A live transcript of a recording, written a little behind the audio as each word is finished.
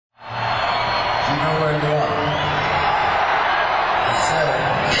I'll learn you up. Yes, sir.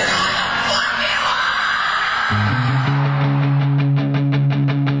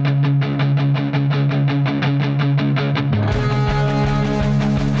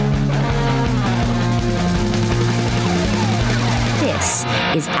 This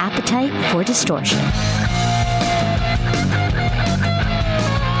is Appetite for Distortion.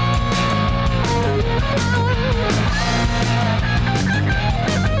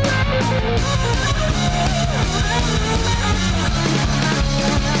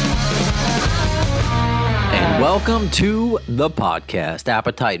 And welcome to the podcast,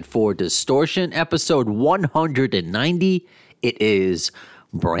 Appetite for Distortion, episode 190. It is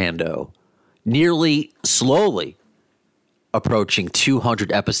Brando. Nearly, slowly approaching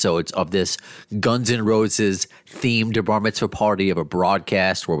 200 episodes of this Guns N' Roses themed bar mitzvah party of a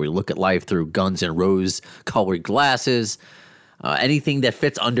broadcast where we look at life through Guns N' Roses colored glasses. Anything that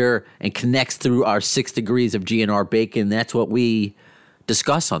fits under and connects through our 6 degrees of GNR bacon, that's what we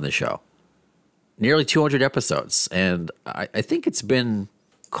discuss on the show. Nearly 200 episodes, and I think it's been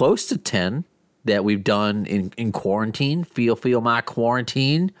close to 10 that we've done in quarantine. Feel my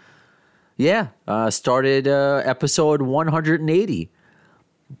quarantine. Yeah, started episode 180.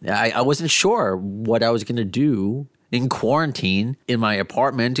 I wasn't sure what I was going to do in quarantine in my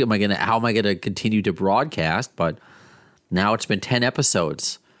apartment. How am I going to continue to broadcast? But now it's been 10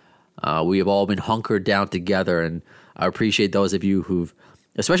 episodes. We have all been hunkered down together, and I appreciate those of you who've,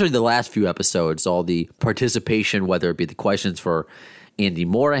 especially the last few episodes, all the participation, whether it be the questions for Andy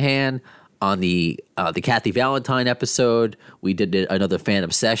Morahan, on the Kathy Valentine episode. We did another fan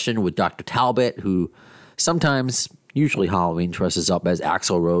obsession with Dr. Talbot, who sometimes, usually Halloween, dresses up as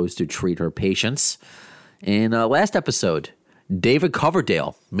Axl Rose to treat her patients. And last episode, David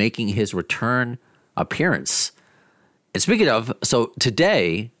Coverdale making his return appearance. And speaking of, so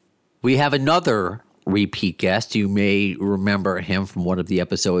today we have another repeat guest. You may remember him from one of the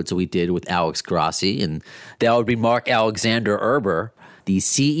episodes we did with Alex Grassi, and that would be Mark Alexander Erber, the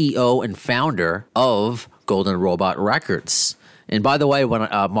CEO and founder of Golden Robot Records. And by the way,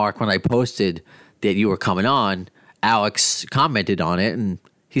 Mark, when I posted that you were coming on, Alex commented on it, and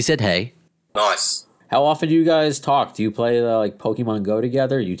he said, hey. Nice. How often do you guys talk? Do you play like Pokemon Go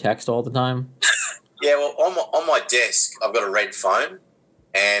together? Do you text all the time? Yeah, well, on my desk, I've got a red phone,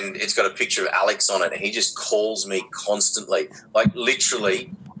 and it's got a picture of Alex on it, and he just calls me constantly. Like,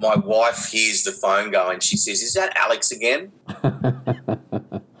 literally, my wife hears the phone go, and she says, is that Alex again?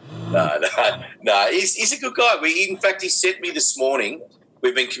 No, he's a good guy. In fact, he sent me this morning.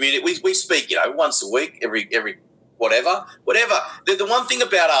 We've been communicating. We speak, once a week, every whatever. The one thing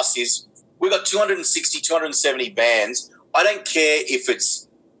about us is we've got 260, 270 bands. I don't care if it's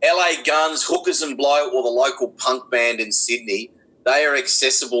LA Guns, Hookers and Blow, or the local punk band in Sydney. They are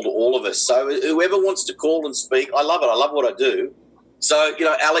accessible to all of us. So whoever wants to call and speak, I love it. I love what I do. So,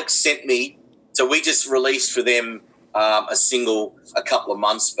 Alex sent me, so we just released for them a single a couple of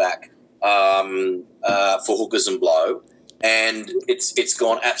months back for Hookers and Blow, and it's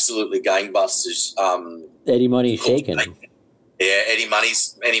gone absolutely gangbusters. Eddie Money's shaking. Yeah, Eddie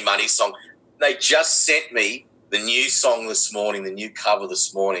Money's song. They just sent me the new song this morning, the new cover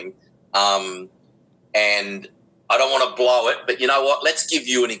this morning, and I don't want to blow it, but you know what? Let's give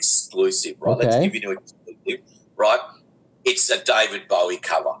you an exclusive, right? Okay. Let's give you an exclusive, right? It's a David Bowie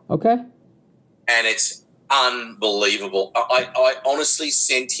cover. Okay. And it's unbelievable. I honestly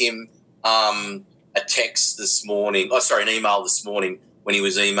sent him a text this morning. An email this morning when he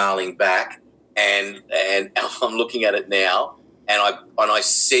was emailing back, and I'm looking at it now, and I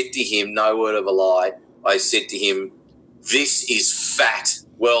said to him, no word of a lie, I said to him, this is fat.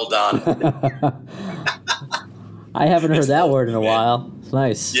 Well done. I haven't heard that word in a while. It's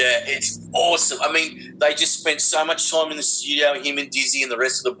nice. Yeah, it's awesome. I mean, they just spent so much time in the studio, him and Dizzy and the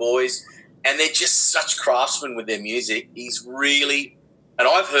rest of the boys, and they're just such craftsmen with their music. He's really, and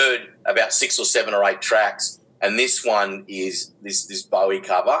I've heard about 6 or 7 or 8 tracks, and this one is this Bowie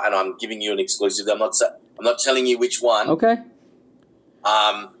cover, and I'm giving you an exclusive. I'm not telling you which one. Okay.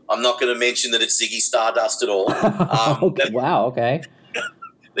 I'm not going to mention that it's Ziggy Stardust at all. Okay. Wow. Okay.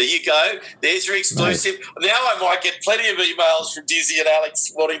 There you go. There's your exclusive. Nice. Now I might get plenty of emails from Dizzy and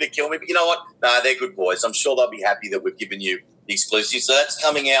Alex wanting to kill me. But you know what? No, they're good boys. I'm sure they'll be happy that we've given you the exclusive. So that's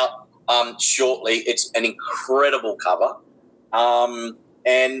coming out shortly. It's an incredible cover.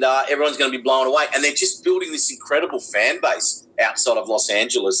 And everyone's going to be blown away. And they're just building this incredible fan base outside of Los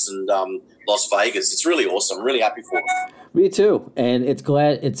Angeles and Las Vegas. It's really awesome. I'm really happy for them. Me too, and it's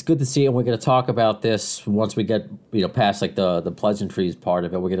good to see it. And we're going to talk about this once we get past like the pleasantries part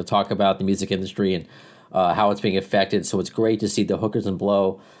of it. We're going to talk about the music industry and how it's being affected. So it's great to see the Hookers and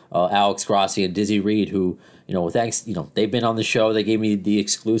Blow, Alex Grossi and Dizzy Reed, who, thanks, they've been on the show. They gave me the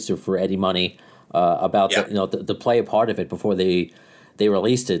exclusive for Eddie Money about the play a part of it before they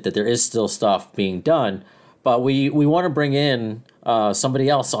released it, that there is still stuff being done. But we want to bring in somebody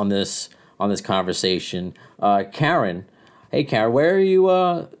else on this conversation. Karen. Hey, Karen, where are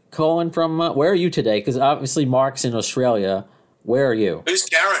you calling from? Where are you today? Because obviously Mark's in Australia. Where are you? Who's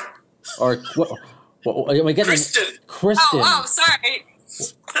Karen? Or am I getting Kristen. Kristen. Oh, sorry.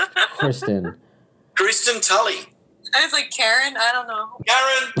 Kristen. Kristen Tully. I was like, Karen? I don't know.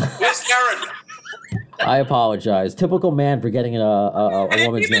 Karen. Where's Karen? I apologize. Typical man forgetting a I didn't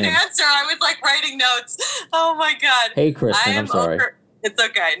woman's even name. answer. I was like writing notes. Oh my God. Hey, Kristen, I'm sorry. It's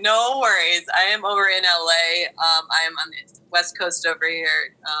okay. No worries. I am over in LA. I am on the West Coast over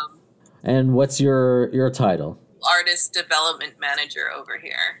here. And what's your title? Artist development manager over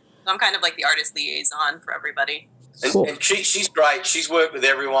here. So I'm kind of like the artist liaison for everybody. Cool. And she's great. She's worked with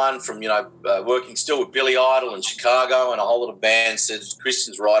everyone from, working still with Billy Idol in Chicago and a whole lot of bands. Says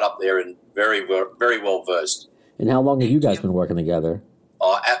Kristen's right up there and very, very well versed. And how long have you guys been working together?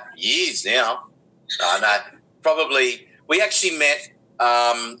 Oh, years now. No, probably. We actually met.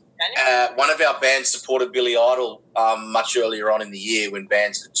 One of our bands supported Billy Idol much earlier on in the year when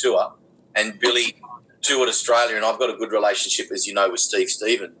bands could tour, and Billy toured Australia. And I've got a good relationship, as you know, with Steve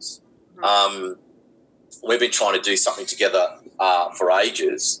Stevens. We've been trying to do something together for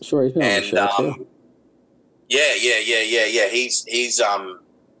ages. Sure, he's been on the show too. Yeah.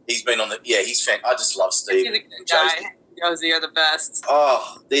 He's been on the. Yeah, he's fan. I just love Steve. He's a good guy. Josie are the best.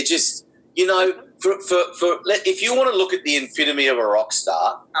 Oh, they're just, if you want to look at the epitome of a rock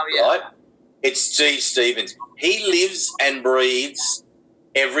star, right? It's Steve Stevens. He lives and breathes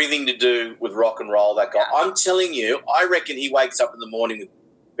everything to do with rock and roll. That guy. Yeah. I'm telling you, I reckon he wakes up in the morning with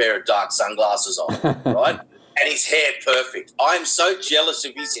a pair of dark sunglasses on, right? And his hair perfect. I'm so jealous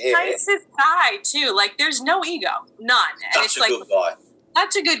of his hair. Nicest guy too. Like, there's no ego, none. And Such a good guy.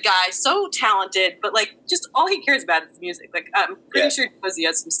 Such a good guy, so talented, but like just all he cares about is music. Like, I'm pretty sure Josie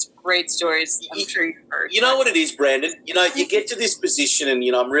has some great stories. I'm sure you've heard. You know what it is, Brandon? You get to this position, and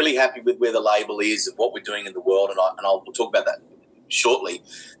I'm really happy with where the label is and what we're doing in the world, and we'll talk about that shortly.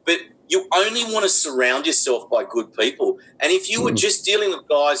 But you only want to surround yourself by good people. And if you were just dealing with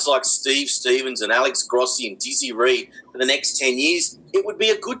guys like Steve Stevens and Alex Grossi and Dizzy Reed for the next 10 years, it would be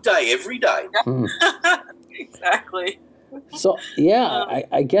a good day every day. Exactly. So yeah,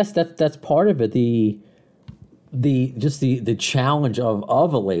 I guess that's part of it. The challenge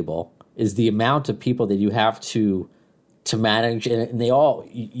of a label is the amount of people that you have to manage, and they all,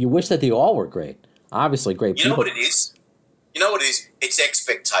 you wish that they all were great. Obviously, great people. You know what it is? It's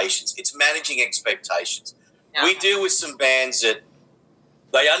expectations. It's managing expectations. Yeah. We deal with some bands that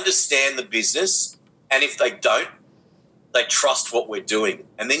they understand the business, and if they don't, they trust what we're doing.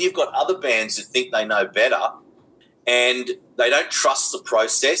 And then you've got other bands that think they know better, and they don't trust the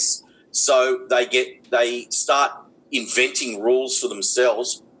process, so they start inventing rules for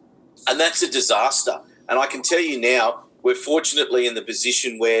themselves, and that's a disaster. And I can tell you now, we're fortunately in the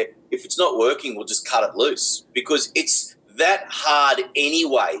position where if it's not working, we'll just cut it loose, because it's that hard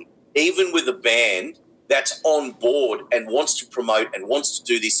anyway, even with a band that's on board and wants to promote and wants to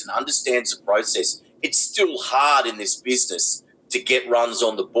do this and understands the process. It's still hard in this business to get runs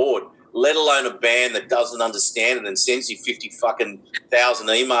on the board, let alone a band that doesn't understand it and sends you 50,000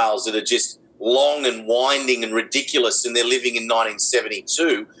 emails that are just long and winding and ridiculous, and they're living in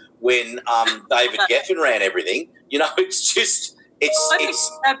 1972 when David Geffen ran everything. It's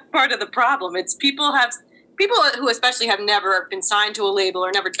that's part of the problem. It's people who especially have never been signed to a label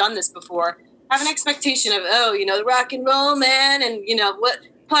or never done this before have an expectation of, the rock and roll man and, what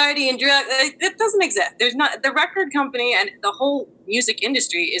party and drug. It doesn't exist. There's not. The record company and the whole music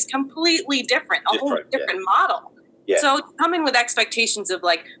industry is completely different, a whole different model. Yeah. So come in with expectations of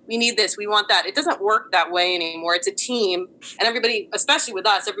like, we need this, we want that. It doesn't work that way anymore. It's a team, and everybody, especially with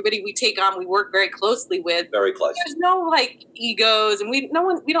us, everybody we take on, we work very closely with. Very close. There's no like egos, and we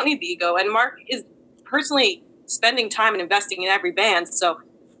don't need the ego. And Mark is personally spending time and investing in every band, so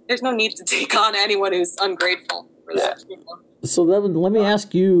there's no need to take on anyone who's ungrateful for that. So let me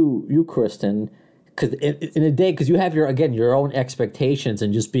ask you, Kristen, because in a day, because you have your own expectations,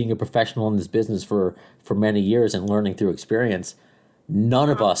 and just being a professional in this business for many years and learning through experience, none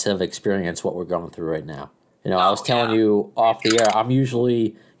of us have experienced what we're going through right now. I was telling you off the air, I'm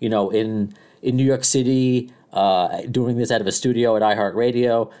usually in New York City doing this out of a studio at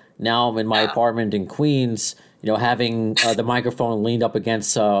iHeartRadio. Now I'm in my apartment in Queens, having the microphone leaned up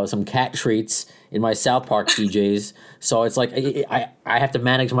against some cat treats in my South Park PJs. So it's like I have to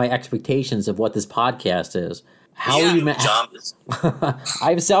manage my expectations of what this podcast is. How are you? Pajamas?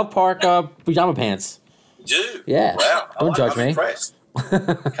 I have South Park pajama pants. You do? Yeah. Wow. Don't judge I'm me. Impressed.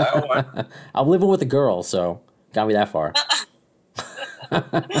 Okay, all right. I'm living with a girl, so got me that far.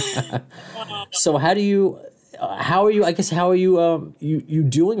 So how are you? You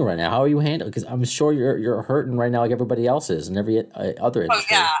doing right now? How are you handling? Because I'm sure you're hurting right now, like everybody else is, and every other industry.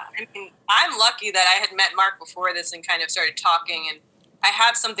 Oh yeah, I mean, I'm lucky that I had met Mark before this and kind of started talking, and I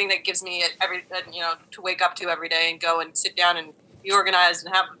have something that gives me to wake up to every day and go and sit down and be organized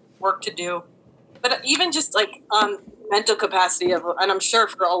and have work to do. But even just like mental capacity and I'm sure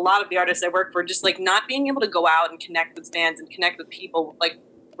for a lot of the artists I work for, just like not being able to go out and connect with fans and connect with people like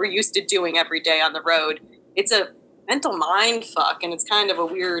we're used to doing every day on the road. It's a mental mind fuck, and it's kind of a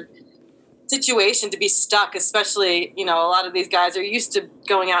weird situation to be stuck, especially, a lot of these guys are used to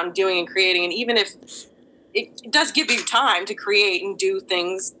going out and doing and creating, and even if it does give you time to create and do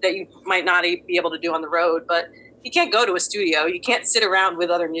things that you might not be able to do on the road, but you can't go to a studio, you can't sit around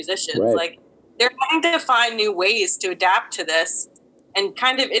with other musicians. Right. Like, they're trying to find new ways to adapt to this, and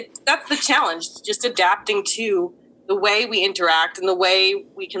kind of that's the challenge, just adapting to the way we interact and the way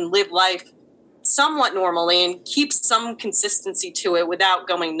we can live life somewhat normally and keep some consistency to it without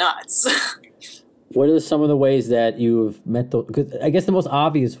going nuts. What are some of the ways that you've met because I guess the most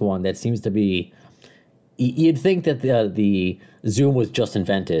obvious one that seems to be, you'd think that the Zoom was just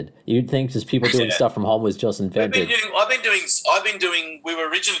invented. You'd think just people doing stuff from home was just invented. We were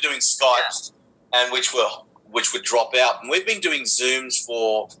originally doing Skypes, and which would drop out, and we've been doing Zooms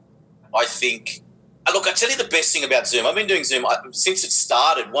for, I think. Look, I tell you the best thing about Zoom. I've been doing Zoom since it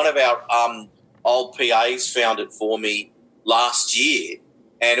started. One of our old PAs found it for me last year,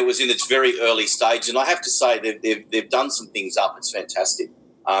 and it was in its very early stage. And I have to say they've done some things up. It's fantastic.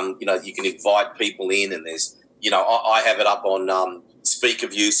 You can invite people in, and there's, I have it up on Speaker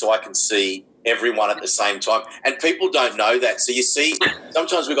View so I can see everyone at the same time. And people don't know that. So you see,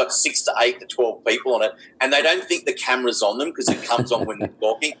 sometimes we've got 6 to 8 to 12 people on it, and they don't think the camera's on them because it comes on when they're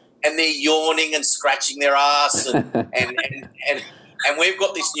talking, and they're yawning and scratching their ass, and we've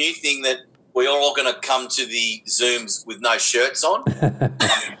got this new thing that we're all going to come to the Zooms with no shirts on,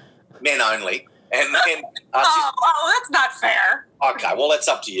 men only. And then, that's not fair. Okay, well, that's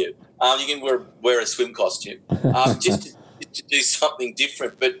up to you. You can wear a swim costume just to do something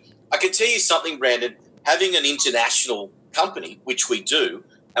different. But I can tell you something, Brandon, having an international company, which we do,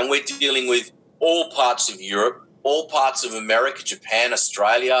 and we're dealing with all parts of Europe, all parts of America, Japan,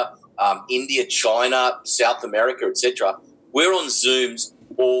 Australia, India, China, South America, etc. We're on Zooms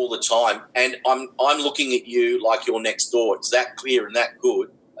all the time, and I'm looking at you like you're next door. It's that clear and that good.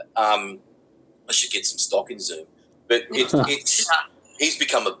 I should get some stock in Zoom, but it's he's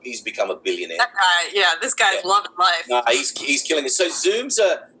become a billionaire. That guy, this guy's loving life. No, he's killing it. So Zooms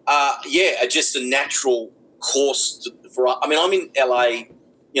are just a natural course for. I mean, I'm in LA.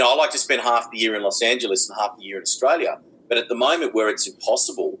 I like to spend half the year in Los Angeles and half the year in Australia. But at the moment where it's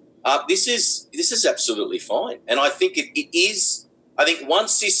impossible, this is absolutely fine. And I think it is. I think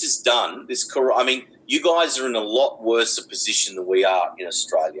once this is done, you guys are in a lot worse a position than we are in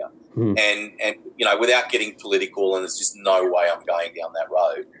Australia. And without getting political, and there's just no way I'm going down that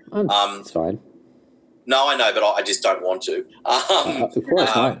road. It's fine. No, I know, but I just don't want to. Of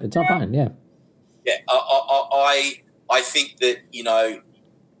course not. It's not fine. Yeah. Yeah. I think that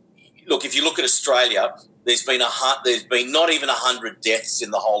look, if you look at Australia, there's been not even 100 deaths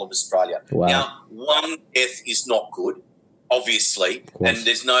in the whole of Australia. Wow. Now, one death is not good, obviously, and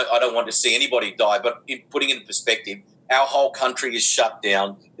I don't want to see anybody die. But putting it in perspective, our whole country is shut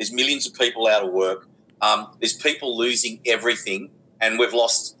down. There's millions of people out of work. There's people losing everything, and we've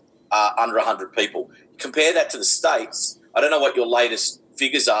lost under 100 people. Compare that to the States. I don't know what your latest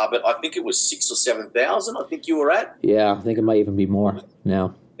figures are, but I think it was 6,000 or 7,000. I think you were at. Yeah, I think it might even be more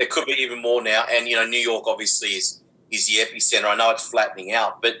now. It could be even more now, and New York obviously is the epicenter. I know it's flattening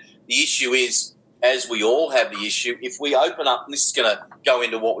out, but the issue is, as we all have the issue, if we open up, and this is going to go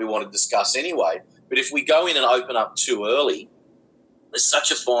into what we want to discuss anyway, but if we go in and open up too early, there's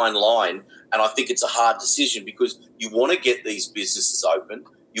such a fine line, and I think it's a hard decision because you want to get these businesses open.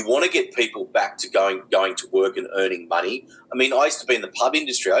 You want to get people back to going to work and earning money. I mean, I used to be in the pub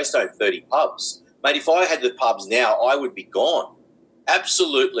industry. I used to own 30 pubs. Mate, if I had the pubs now, I would be gone.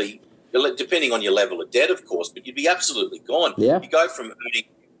 Absolutely, depending on your level of debt, of course, but you'd be absolutely gone. Yeah. You go from earning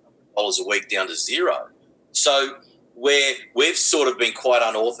 $100 a week down to zero. So we've sort of been quite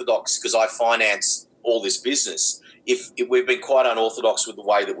unorthodox because I finance all this business. If we've been quite unorthodox with the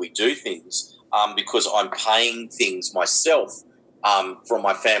way that we do things, because I'm paying things myself from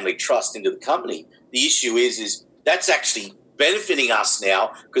my family trust into the company. The issue is that's actually benefiting us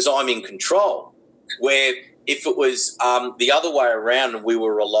now because I'm in control. Where if it was the other way around and we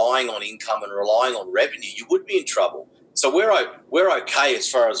were relying on income and relying on revenue, you would be in trouble. So we're okay as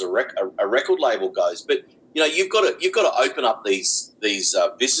far as a record label goes, but you've got to open up these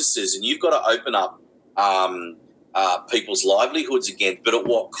businesses, and you've got to open up people's livelihoods again. But at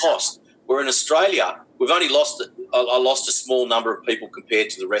what cost? Where in Australia, we've only lost a small number of people compared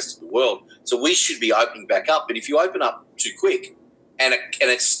to the rest of the world. So we should be opening back up. But if you open up too quick and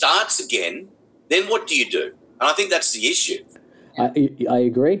it starts again, then what do you do? And I think that's the issue. I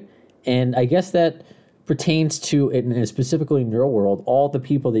agree. And I guess that pertains to, and specifically in your world, all the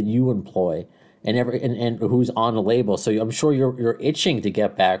people that you employ and who's on the label. So I'm sure you're itching to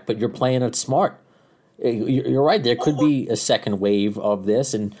get back, but you're playing it smart. You're right. There could be a second wave of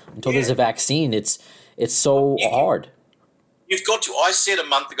this, and until there's a vaccine, it's so hard. You've got to. I said a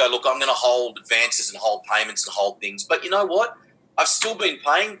month ago, look, I'm going to hold advances and hold payments and hold things. But you know what? I've still been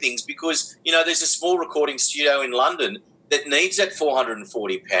paying things because, there's a small recording studio in London that needs that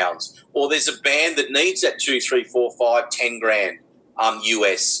 £440, or there's a band that needs that 2, 3, 4, 5, 10 grand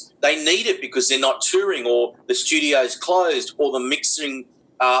US. They need it because they're not touring, or the studio's closed, or the mixing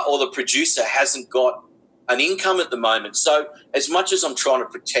or the producer hasn't got an income at the moment. So as much as I'm trying to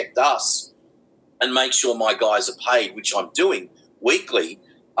protect us and make sure my guys are paid, which I'm doing weekly,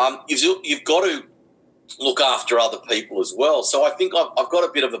 you've got to look after other people as well. So I think I've got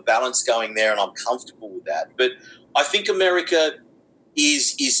a bit of a balance going there, and I'm comfortable with that. But I think America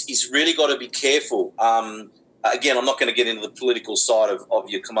is really got to be careful. Again, I'm not going to get into the political side of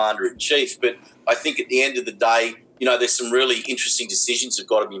your commander-in-chief, but I think at the end of the day, there's some really interesting decisions that have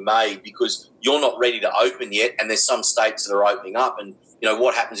got to be made because you're not ready to open yet, and there's some states that are opening up, and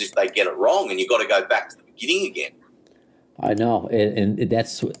what happens if they get it wrong, and you've got to go back to the beginning again. I know, and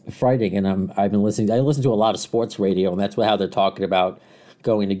that's frightening. And I've been listening. I listen to a lot of sports radio, and that's how they're talking about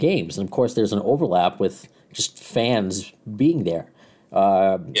going to games. And of course, there's an overlap with just fans being there.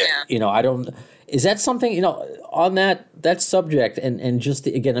 I don't. Is that something on that subject and just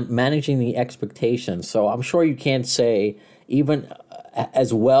again managing the expectations? So I'm sure you can't say even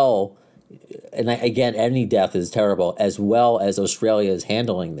as well. And again, any death is terrible. As well as Australia is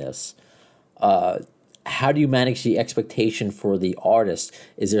handling this. How do you manage the expectation for the artist?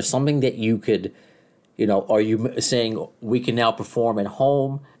 Is there something that you could, are you saying we can now perform at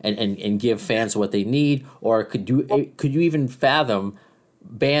home and give fans what they need? Or could you even fathom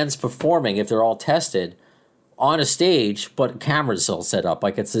bands performing, if they're all tested, on a stage, but cameras all set up,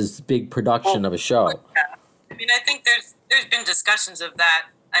 like it's this big production of a show? Yeah. I mean, I think there's been discussions of that.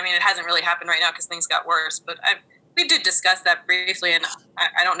 I mean, it hasn't really happened right now because things got worse, but we did discuss that briefly, and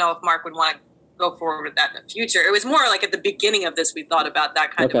I don't know if Mark would want to go forward with that in the future. It was more like at the beginning of this we thought about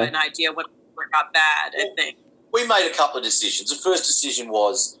that kind of an idea when it got bad, I think. We made a couple of decisions. The first decision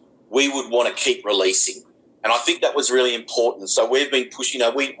was we would want to keep releasing, and I think that was really important. So we've been pushing,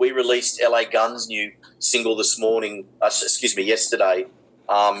 we released LA Guns' new single this morning, yesterday,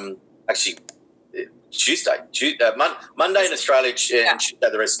 actually Tuesday, Monday in Australia and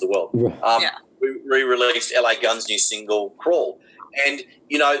Tuesday the rest of the world. We re-released LA Guns' new single, Crawl. And,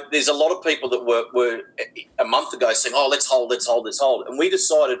 there's a lot of people that were a month ago saying, let's hold. And we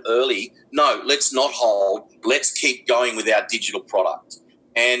decided early, no, let's not hold. Let's keep going with our digital product.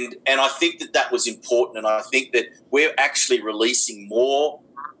 And I think that was important. And I think that we're actually releasing more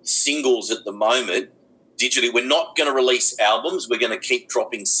singles at the moment digitally. We're not going to release albums. We're going to keep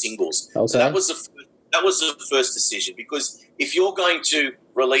dropping singles. Okay. So that was the first decision, because if you're going to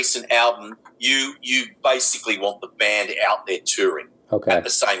release an album, you basically want the band out there touring at the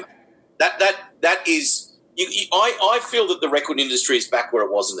same. That is. I feel that the record industry is back where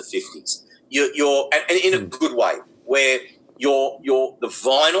it was in the 50s. You're and in a good way, where the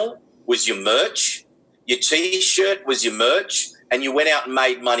vinyl was your merch, your T-shirt was your merch, and you went out and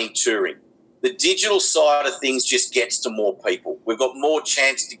made money touring. The digital side of things just gets to more people. We've got more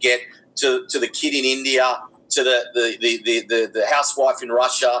chance to get to the kid in India, to the housewife in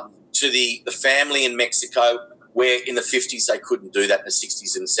Russia, to the family in Mexico, where in the 50s they couldn't do that, in the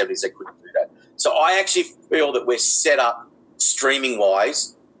 60s and the 70s they couldn't do that. So I actually feel that we're set up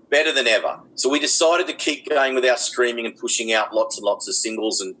streaming-wise better than ever. So we decided to keep going with our streaming and pushing out lots and lots of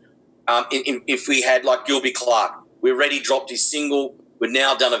singles. And if we had, like Gilby Clarke, we already dropped his single. We've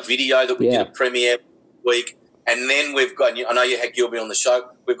now done a video that we did a premiere week. And then we've got, I know you had Gilby on the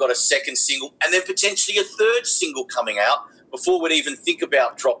show, we've got a second single and then potentially a third single coming out before we'd even think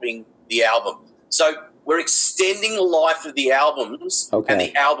about dropping the album. So we're extending the life of the albums and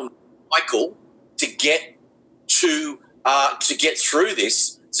the album cycle to get through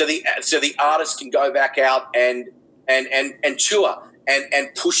this, so the artists can go back out and tour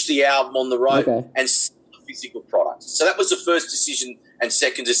and push the album on the road and sell the physical product. So that was the first decision and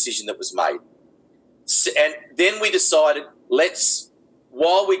second decision that was made. And then we decided,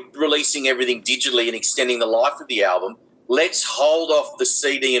 while we're releasing everything digitally and extending the life of the album, let's hold off the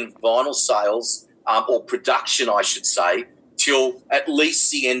CD and vinyl sales, or production, I should say, till at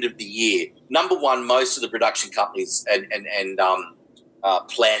least the end of the year. Number one, most of the production companies and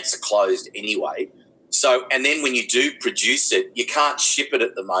plants are closed anyway. So, and then when you do produce it, you can't ship it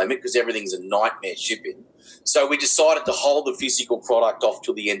at the moment because everything's a nightmare shipping. So we decided to hold the physical product off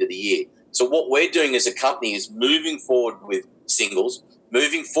till the end of the year. So what we're doing as a company is moving forward with singles,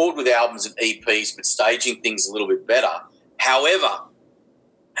 moving forward with albums and EPs, but staging things a little bit better. However,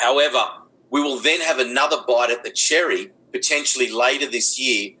 we will then have another bite at the cherry potentially later this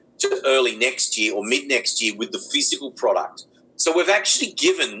year to early next year or mid next year with the physical product. So we've actually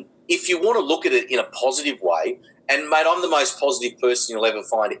given, if you want to look at it in a positive way, and mate, I'm the most positive person you'll ever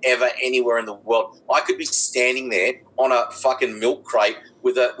find ever anywhere in the world. I could be standing there on a fucking milk crate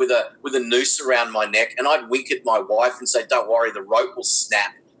with a noose around my neck, and I'd wink at my wife and say, "Don't worry, the rope will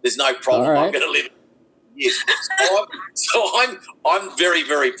snap. There's no problem. All right. I'm going to live." Yes, so I'm very,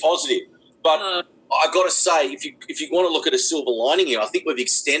 very positive. But I got to say, if you want to look at a silver lining here, I think we've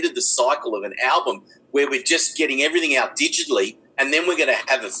extended the cycle of an album where we're just getting everything out digitally, and then we're going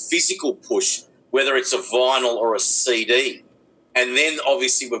to have a physical push, whether it's a vinyl or a CD. And then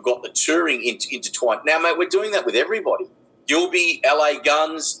obviously we've got the touring intertwined. Now, mate, we're doing that with everybody. Gilby, LA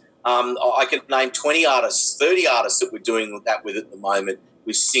Guns, I can name 20 artists, 30 artists that we're doing that with at the moment,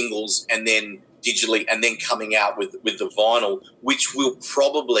 with singles and then digitally, and then coming out with the vinyl, which will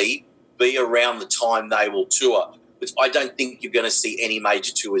probably be around the time they will tour. But I don't think you're going to see any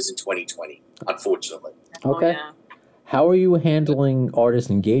major tours in 2020, unfortunately. Okay. Oh, yeah. How are you handling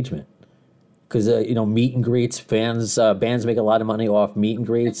artist engagement? Because meet and greets, bands make a lot of money off meet and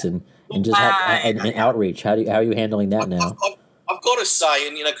greets and just and outreach. How are you handling that now? I've got to say,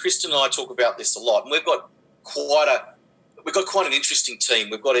 and Kristen and I talk about this a lot, and we've got quite an interesting team.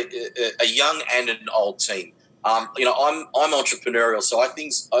 We've got a young and an old team. I'm entrepreneurial, so I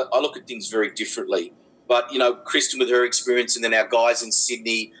look at things very differently. But Kristen with her experience, and then our guys in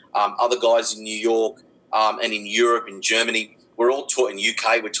Sydney, other guys in New York, and in Europe and Germany. We're all in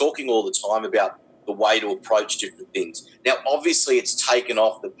UK. We're talking all the time about the way to approach different things. Now, obviously, it's taken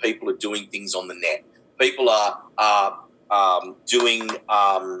off that people are doing things on the net. People are doing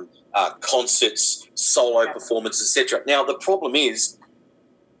concerts, solo performances, etc. Now, the problem is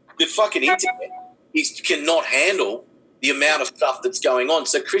the fucking internet cannot handle the amount of stuff that's going on.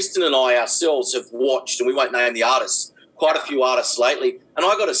 So Kristen and I ourselves have watched, and we won't name the artists, quite a few artists lately. And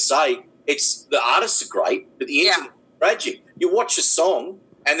I got to say, the artists are great, but the internet is tragic. You watch a song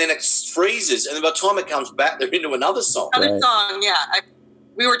and then it freezes, and then by the time it comes back, they're into another song. Another song, yeah.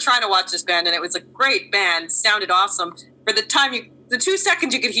 We were trying to watch this band, and it was a great band. Sounded awesome. For the 2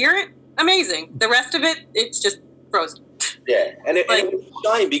 seconds you could hear it, amazing. The rest of it, it's just frozen. Yeah, and it was a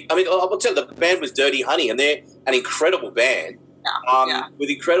shame. I mean, I'll tell you, the band was Dirty Honey, and they're an incredible band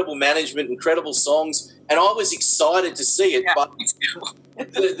with incredible management, incredible songs, and I was excited to see it, but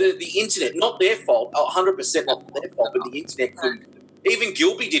the internet, not their fault, 100% not their fault, but the internet couldn't. Even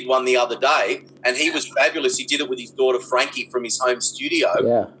Gilby did one the other day, and he was fabulous. He did it with his daughter Frankie from his home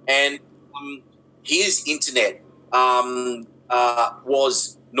studio, and his internet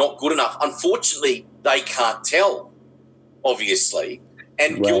was not good enough. Unfortunately, they can't tell, obviously.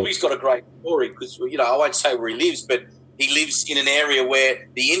 And Gilby's got a great story because, I won't say where he lives, but he lives in an area where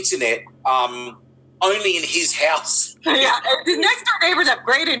the internet only in his house. Yeah, his next door neighbors have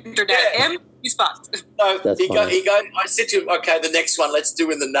great internet. Him, he's fucked. So he goes. I said to him, "Okay, the next one, let's do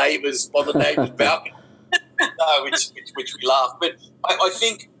in the neighbours on the neighbours' balcony." No, which we laugh. But I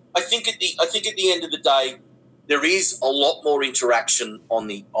think at the end of the day, there is a lot more interaction on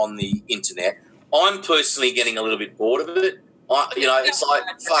the internet. I'm personally getting a little bit bored of it. It's like,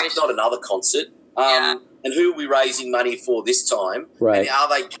 fuck, not another concert. And who are we raising money for this time? Right. And are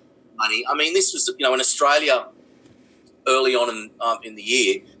they getting money? I mean, this was, in Australia early on in the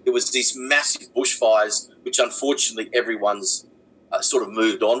year, there was these massive bushfires, which unfortunately everyone's sort of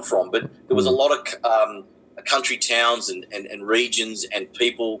moved on from. But there was a lot of country towns and regions and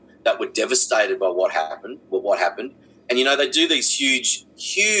people that were devastated by what happened. And, they do these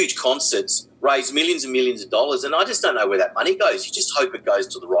huge concerts, raise millions and millions of dollars, and I just don't know where that money goes. You just hope it goes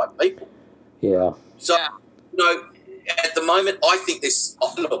to the right people. Yeah. So, at the moment, I think this,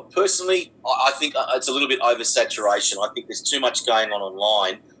 personally, I think it's a little bit oversaturation. I think there's too much going on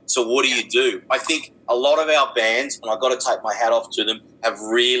online. So what do? I think a lot of our bands, and I've got to take my hat off to them, have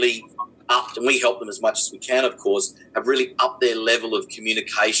really upped, and we help them as much as we can, of course, have really upped their level of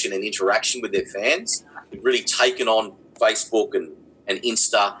communication and interaction with their fans. They've really taken on Facebook and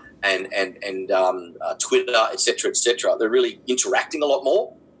Insta and Twitter, et cetera. They're really interacting a lot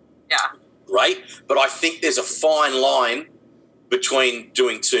more. Yeah. Great. But I think there's a fine line between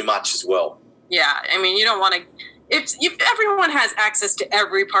doing too much as well. Yeah. I mean, you don't want to, if everyone has access to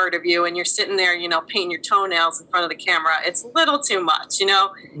every part of you and you're sitting there, painting your toenails in front of the camera, it's a little too much,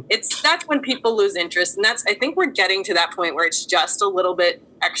 that's when people lose interest. And I think we're getting to that point where it's just a little bit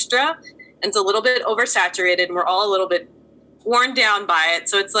extra and it's a little bit oversaturated and we're all a little bit worn down by it.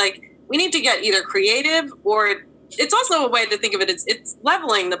 So it's like, we need to get either creative, or it's also a way to think of it. It's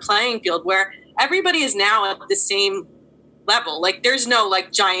leveling the playing field where everybody is now at the same level. Like there's no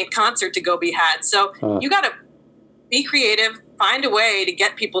like giant concert to go be had. So you got to be creative, find a way to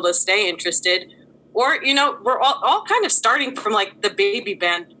get people to stay interested. Or, we're all kind of starting from like the baby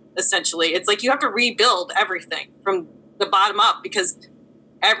band, essentially. It's like you have to rebuild everything from the bottom up because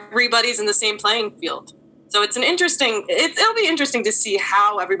everybody's in the same playing field. So it's it'll be interesting to see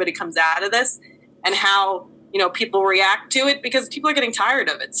how everybody comes out of this and how, people react to it because people are getting tired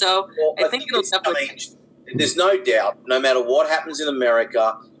of it. So I think it'll definitely. There's no doubt, no matter what happens in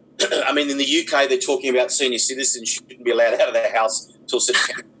America, I mean, in the UK, they're talking about senior citizens shouldn't be allowed out of their house until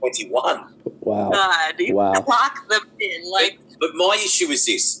September 21. Wow. God, lock them in. But my issue is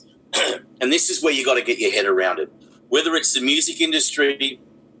this, and this is where you got to get your head around it. Whether it's the music industry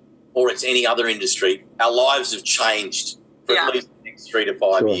or it's any other industry, our lives have changed for at least the next 3 to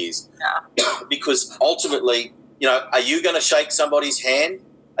 5 years. Yeah. Because ultimately, are you going to shake somebody's hand?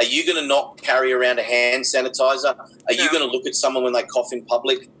 Are you going to not carry around a hand sanitizer? Are you going to look at someone when they cough in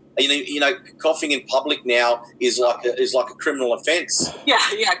public? Coughing in public now is like a criminal offence. Yeah,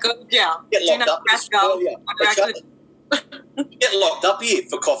 go to jail. Get locked up. Get locked up here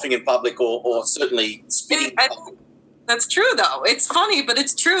for coughing in public or certainly spitting. That's true, though. It's funny, but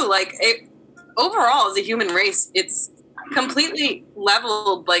it's true. Like, overall, as a human race, it's completely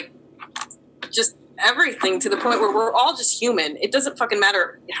leveled, like, just everything to the point where we're all just human. It doesn't fucking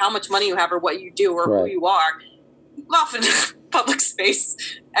matter how much money you have or what you do or who you are. Often public space,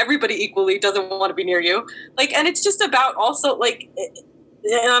 everybody equally doesn't want to be near you. Like, and it's just about also, like,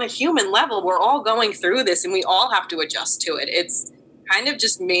 on a human level, we're all going through this and we all have to adjust to it. It's kind of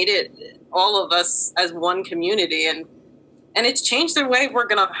just made it all of us as one community, and it's changed the way we're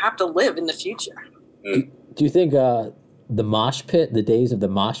going to have to live in the future. Do you think the mosh pit, the days of the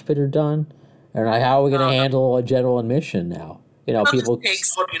mosh pit are done? And how are we going to handle a general admission now? People.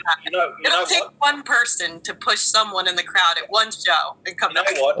 It'll take one person to push someone in the crowd at one show and come back.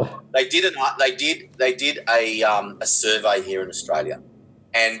 What? They did a survey here in Australia,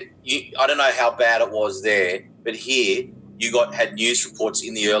 and I don't know how bad it was there, but here you had news reports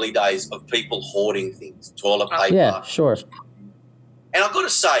in the early days of people hoarding things, toilet paper. Yeah, sure. And I've got to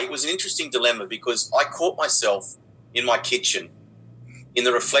say, it was an interesting dilemma because I caught myself in my kitchen, in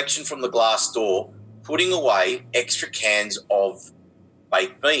the reflection from the glass door, putting away extra cans of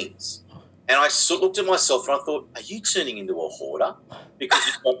baked beans. And I looked at myself and I thought, are you turning into a hoarder?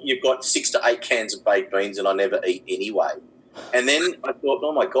 Because you've got 6 to 8 cans of baked beans and I never eat anyway. And then I thought,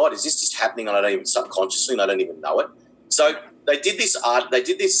 oh my God, is this just happening? And I don't even subconsciously, and I don't even know it. So they did this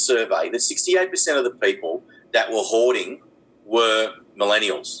survey that 68% of the people that were hoarding were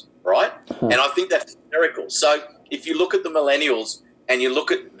millennials, right? And I think that's hysterical. So if you look at the millennials and you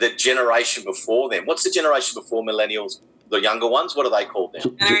look at the generation before them, what's the generation before millennials, the younger ones? What are they called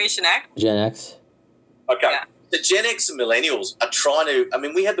now? Generation X. Gen X. Okay. Yeah. The Gen X and millennials are trying to,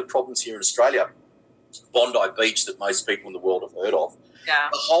 we had the problems here in Australia, Bondi Beach, that most people in the world have heard of. Yeah.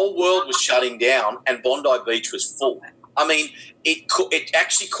 The whole world was shutting down and Bondi Beach was full. It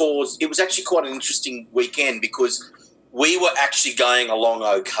was actually quite an interesting weekend because we were actually going along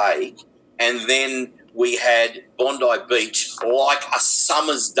okay, and then we had Bondi Beach like a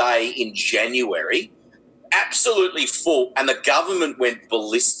summer's day in January, absolutely full, and the government went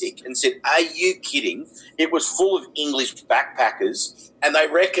ballistic and said, are you kidding? It was full of English backpackers, and they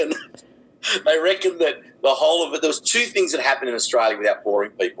reckon that the whole of it, there was 2 things that happened in Australia without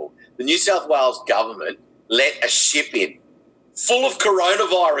boring people. The New South Wales government let a ship in full of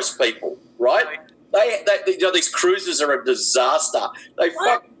coronavirus people, right? These cruises are a disaster. They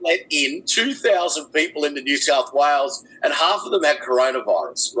fucking let in 2,000 people into New South Wales and half of them had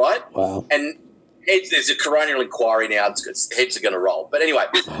coronavirus, right? Wow. And there's a coronial inquiry now. Heads are going to roll. But anyway,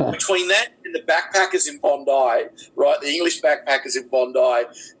 between that and the backpackers in Bondi, right, the English backpackers in Bondi,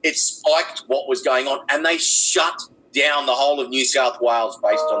 it spiked what was going on and they shut down the whole of New South Wales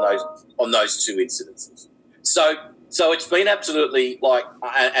based on those two incidences. So it's been absolutely like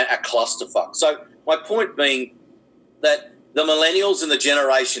a clusterfuck. So my point being that the millennials and the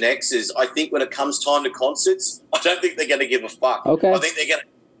Generation X's, I think when it comes time to concerts, I don't think they're going to give a fuck. Okay. I think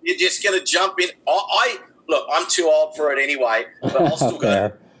you're just going to jump in. Look, I'm too old for it anyway, but I'll still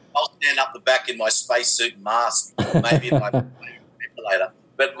go. I'll stand up the back in my spacesuit and mask, maybe in my ventilator.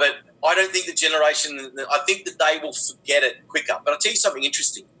 But I don't think I think that they will forget it quicker. But I'll tell you something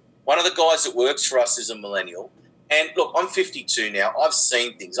interesting. One of the guys that works for us is a millennial. And look, I'm 52 now. I've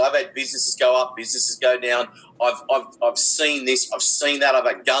seen things. I've had businesses go up, businesses go down. I've seen this. I've seen that. I've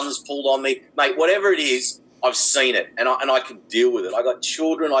had guns pulled on me, mate. Whatever it is, I've seen it, and I can deal with it. I got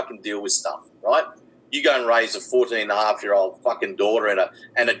children. I can deal with stuff, right? You go and raise a 14-and-a-half-year-old fucking daughter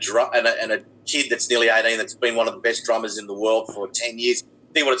and a kid that's nearly 18 that's been one of the best drummers in the world for 10 years.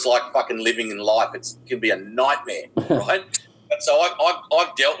 See what it's like fucking living in life. It can be a nightmare, right? And so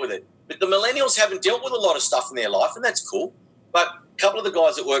I've dealt with it. But the millennials haven't dealt with a lot of stuff in their life, and that's cool. But a couple of the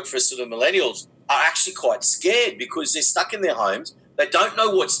guys that work for us, sort of millennials, are actually quite scared because they're stuck in their homes. They don't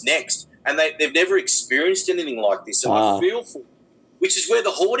know what's next, and they've never experienced anything like this. And I feel for them, which is where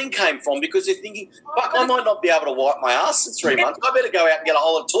the hoarding came from, because they're thinking, fuck, I might not be able to wipe my ass in 3 months. I better go out and get a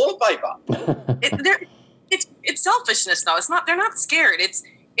whole of toilet paper. It's selfishness, though. They're not scared.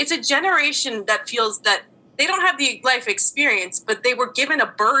 It's a generation that feels that they don't have the life experience, but they were given a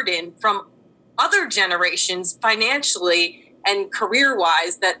burden from other generations financially and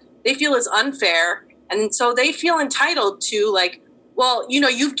career-wise that they feel is unfair. And so they feel entitled to, like, well,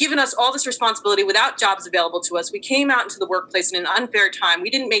 you've given us all this responsibility without jobs available to us. We came out into the workplace in an unfair time.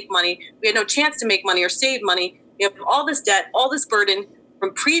 We didn't make money. We had no chance to make money or save money. We have all this debt, all this burden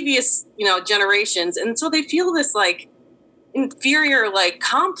from previous, generations. And so they feel this, like, inferior, like,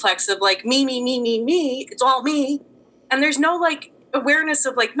 complex of, like, me, it's all me. And there's no, like, awareness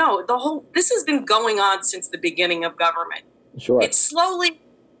of, like, no, this has been going on since the beginning of government. Sure. It's slowly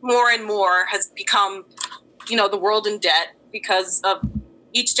more and more has become, the world in debt because of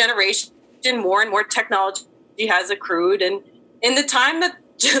each generation, more and more technology has accrued. And in the time that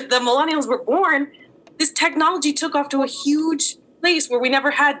the millennials were born, this technology took off to a huge place where we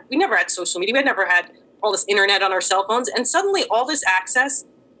never had social media. We never had all this internet on our cell phones, and suddenly all this access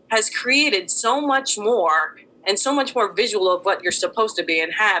has created so much more and so much more visual of what you're supposed to be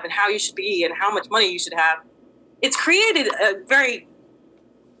and have and how you should be and how much money you should have. It's created a very,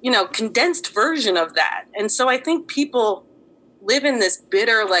 condensed version of that. And so I think people live in this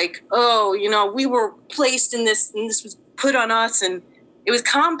bitter, like, oh, we were placed in this and this was put on us and it was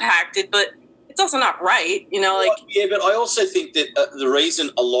compacted, but it's also not right, Yeah, but I also think that the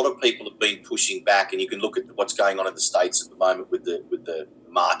reason a lot of people have been pushing back, and you can look at what's going on in the States at the moment with the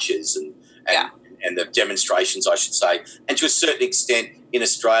marches and the demonstrations, I should say, and to a certain extent in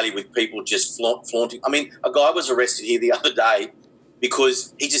Australia with people just flaunting. I mean, a guy was arrested here the other day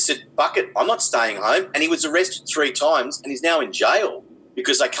because he just said, fuck it, I'm not staying home. And he was arrested 3 times and he's now in jail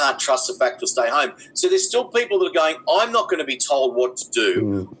because they can't trust the fact he'll stay home. So there's still people that are going, I'm not going to be told what to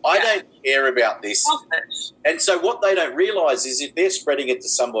do. I don't care about this. And so what they don't realise is if they're spreading it to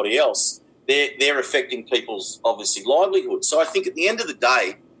somebody else, they're affecting people's, obviously, livelihood. So I think at the end of the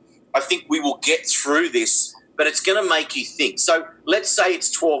day, I think we will get through this, but it's going to make you think. So let's say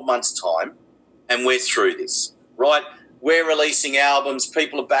it's 12 months' time and we're through this, right? We're releasing albums,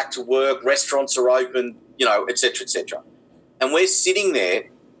 people are back to work, restaurants are open, et cetera, et cetera. And we're sitting there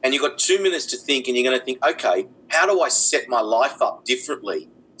and you've got 2 minutes to think and you're going to think, okay, how do I set my life up differently?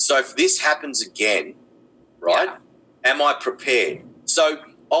 So if this happens again, right, am I prepared? So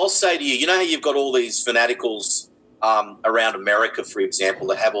I'll say to you, how you've got all these fanaticals around America, for example,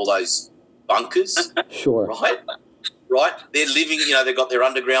 that have all those bunkers? Sure. Right? They're living, they've got their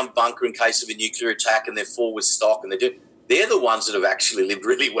underground bunker in case of a nuclear attack and they're full with stock and they're the ones that have actually lived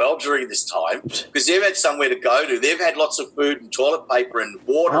really well during this time because they've had somewhere to go to. They've had lots of food and toilet paper and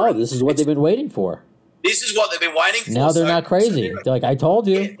water. Oh, this is what they've been waiting for. This is what they've been waiting for. Now they're not crazy. They're like, I told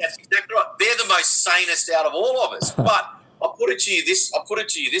you. Yeah, that's exactly right. They're the most sanest out of all of us. But I'll put it to you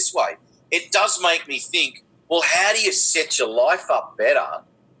this way. It does make me think, well, how do you set your life up better?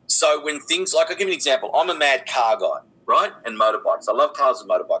 So when things like, I'll give you an example. I'm a mad car guy, right? And motorbikes. I love cars and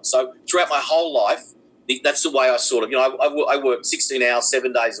motorbikes. So throughout my whole life, that's the way I sort of, I work 16 hours,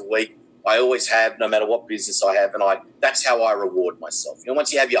 7 days a week. I always have, no matter what business I have, and that's how I reward myself.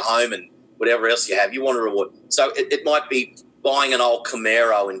 Once you have your home and whatever else you have, you want to reward. So it might be buying an old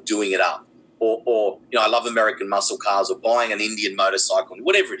Camaro and doing it up, or I love American muscle cars, or buying an Indian motorcycle,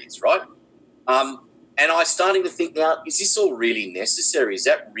 whatever it is, right? And I'm starting to think now, is this all really necessary? Is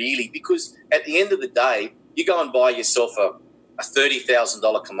that really? Because at the end of the day, You go and buy yourself a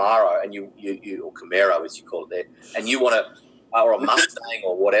 $30,000 Camaro, and you or Camaro as you call it there, and you want to, or a Mustang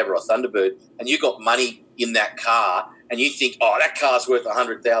or whatever, a Thunderbird, and you got money in that car, and you think, oh, that car's worth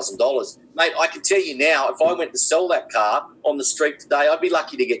 $100,000, mate. I can tell you now, if I went to sell that car on the street today, I'd be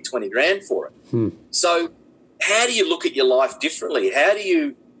lucky to get 20 grand for it. So, how do you look at your life differently? How do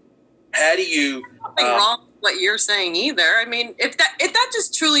you? Nothing wrong with what you're saying either. I mean, if that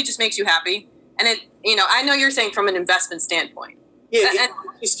just truly just makes you happy, and it, I know you're saying from an investment standpoint. Yeah.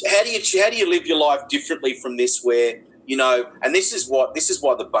 How do you live your life differently from this? Where and this is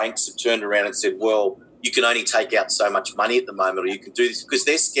why the banks have turned around and said, well, you can only take out so much money at the moment, or you can do this, because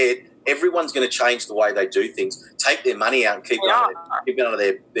they're scared everyone's going to change the way they do things, take their money out and keep it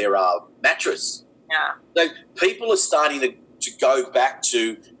under their mattress. Yeah. So people are starting to go back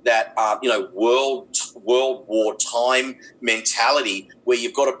to that, World War time mentality where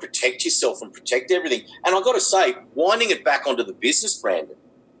you've got to protect yourself and protect everything. And I've got to say, winding it back onto the business, Brandon,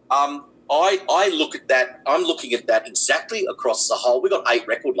 I look at that. I'm looking at that exactly across the whole. We've got 8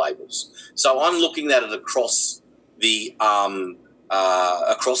 record labels, so I'm looking at it across the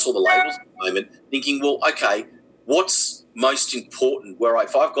across all the labels at the moment, thinking, well, okay, what's most important?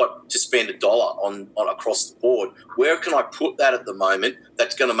 If I've got to spend $1 on across the board, where can I put that at the moment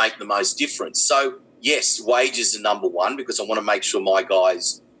that's going to make the most difference? So yes, wages are number one, because I want to make sure my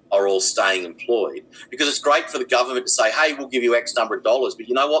guys are all staying employed, because it's great for the government to say, hey, we'll give you X number of dollars, but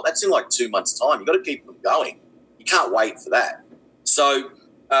you know what? That's in like 2 months' time. You've got to keep them going. You can't wait for that. So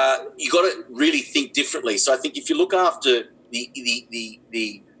you've got to really think differently. So I think if you look after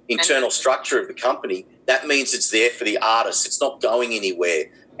the internal structure of the company, that means it's there for the artists. It's not going anywhere.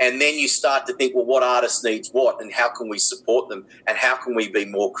 And then you start to think, well, what artist needs what, and how can we support them, and how can we be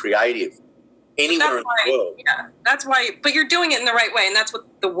more creative anywhere in the world? Yeah, that's why. But you're doing it in the right way, and that's what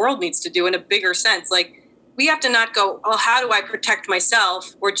the world needs to do in a bigger sense. Like, we have to not go, oh, how do I protect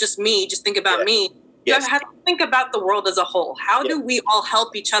myself, or just me, just think about me. You have to think about the world as a whole. How do we all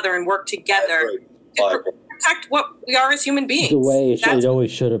help each other and work together to protect what we are as human beings? The way it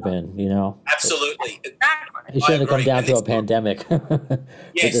always should have been, Absolutely. Exactly. It shouldn't have come down to a pandemic.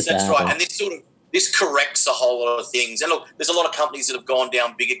 Yes, that's right. And this corrects a whole lot of things. And look, there's a lot of companies that have gone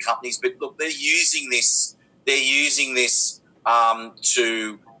down, bigger companies, but look, they're using this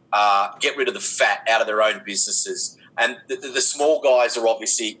to get rid of the fat out of their own businesses. And the small guys are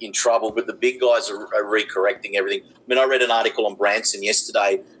obviously in trouble, but the big guys are recorrecting everything. I mean, I read an article on Branson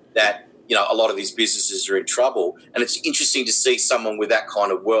yesterday that, a lot of these businesses are in trouble. And it's interesting to see someone with that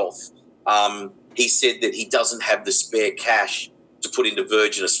kind of wealth. He said that he doesn't have the spare cash to put into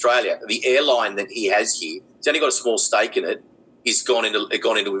Virgin Australia. The airline that he has here, he's only got a small stake in it, is gone into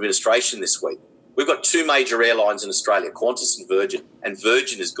administration this week. We've got 2 major airlines in Australia, Qantas and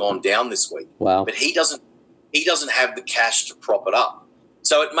Virgin has gone down this week. Wow. But he doesn't have the cash to prop it up.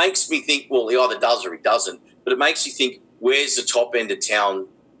 So it makes me think, well, he either does or he doesn't, but it makes you think, where's the top end of town?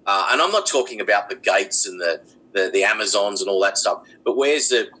 And I'm not talking about the Gates and the Amazons and all that stuff, but where's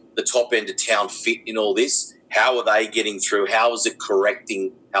the top end of town fit in all this? How are they getting through? How is it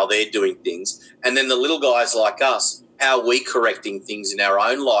correcting how they're doing things? And then the little guys like us, how are we correcting things in our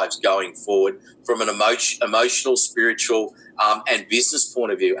own lives going forward from an emotional, spiritual, and business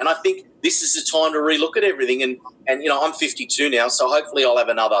point of view? And I think this is the time to relook at everything. And I'm 52 now, so hopefully I'll have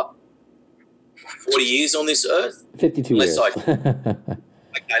another 40 years on this earth. 52 years.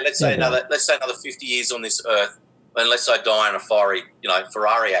 Let's say another 50 years on this earth, unless I die in a fiery,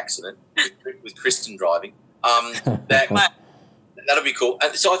 Ferrari accident with Kristen driving. That'll be cool.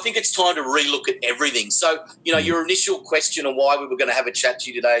 So I think it's time to relook at everything. So, your initial question on why we were going to have a chat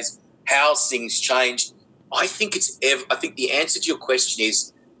to you today is how's things changed. I think the answer to your question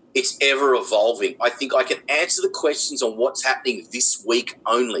is it's ever evolving. I think I can answer the questions on what's happening this week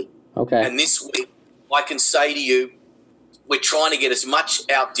only. Okay. And this week, I can say to you, we're trying to get as much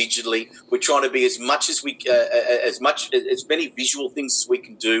out digitally. We're trying to be as many visual things as we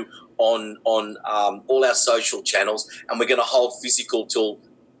can do on all our social channels, and we're going to hold physical till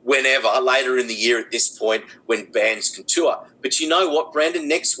whenever later in the year at this point when bands can tour. But you know what, Brandon?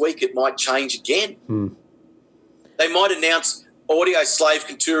 Next week it might change again. They might announce Audio Slave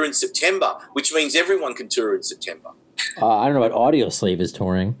can tour in September, which means everyone can tour in September. I don't know what Audio Slave is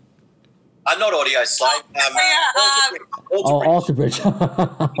touring. Not Audio Slave. Alter Bridge.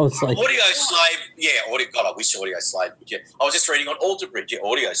 I was like, Audio Slave. Yeah, God, I wish Audio Slave would. Yeah, I was just reading on Alter Bridge. Yeah,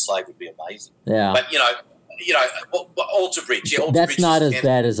 Audio Slave would be amazing. Yeah, but Alter Bridge. Yeah, Alter that's Bridge not as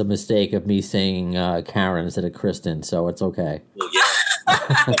bad as a mistake of me saying Karen instead of Kristen, so it's okay. Well,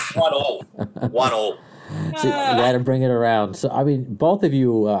 yeah, one all. So you got to bring it around. So, I mean, both of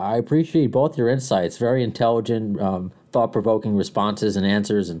you, I appreciate both your insights. Very intelligent, thought-provoking responses and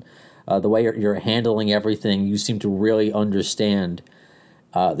answers, and the way you're handling everything. You seem to really understand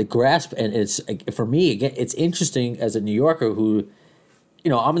the grasp. And it's, for me, again, it's interesting as a New Yorker who,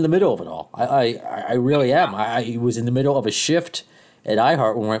 I'm in the middle of it all. I really am. I was in the middle of a shift at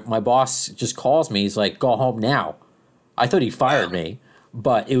iHeart when my boss just calls me. He's like, "Go home now." I thought he fired me.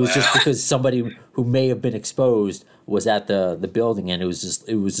 But it was just because somebody who may have been exposed was at the building, and it was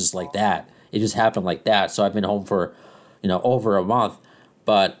just like that. It just happened like that. So I've been home for, over a month.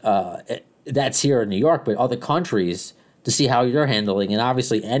 But that's here in New York. But other countries, to see how you're handling, and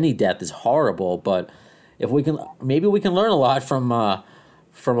obviously any death is horrible. But if we can, maybe we can learn a lot from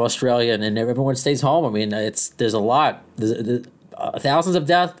Australia, and everyone stays home. I mean, there's a lot. There's thousands of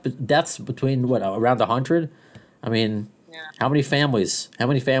deaths between around 100. I mean. Yeah. How many families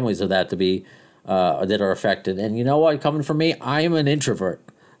are that to be that are affected? And you know what? Coming from me, I am an introvert,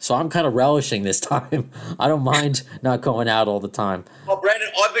 so I'm kind of relishing this time. I don't mind not going out all the time. Well, Brandon,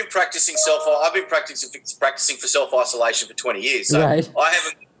 I've been practicing for self-isolation for 20 years, so right.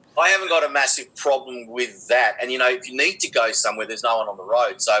 I haven't got a massive problem with that. And if you need to go somewhere, there's no one on the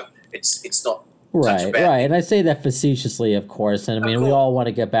road, so it's not. Right. And I say that facetiously, of course. And I mean, we all want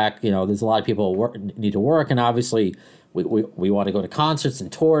to get back. There's a lot of people need to work, and obviously. We want to go to concerts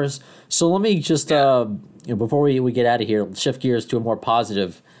and tours. So let me just, before we get out of here, shift gears to a more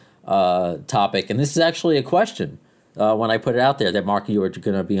positive topic. And this is actually a question when I put it out there that, Mark, you are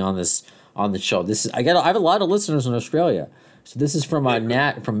going to be on the show. I have a lot of listeners in Australia. So this is from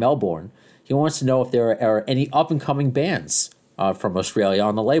Nat from Melbourne. He wants to know if there are any up-and-coming bands from Australia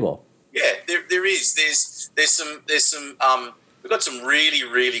on the label. Yeah, there is. There's some we've got some really,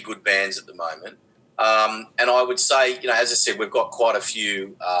 really good bands at the moment. And I would say, as I said, we've got quite a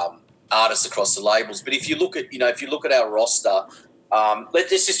few artists across the labels. But if you look at our roster, let's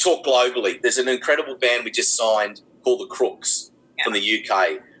just talk globally. There's an incredible band we just signed called the Crooks from the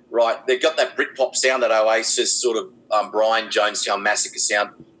UK. Right, they've got that Britpop sound, that Oasis sort of Brian Jonestown Massacre sound.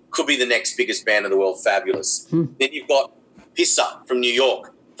 Could be the next biggest band in the world. Fabulous. Then you've got Pisser from New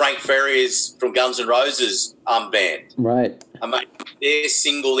York. Frank Ferrier's from Guns N' Roses band. Right. Their new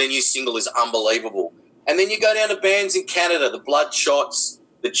single is unbelievable. And then you go down to bands in Canada, the Bloodshots,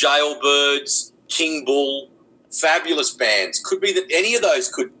 the Jailbirds, King Bull, fabulous bands. Could be that any of those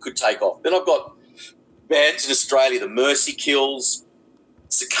could take off. Then I've got bands in Australia, the Mercy Kills,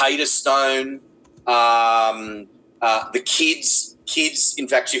 Cicada Stone, the Kids. In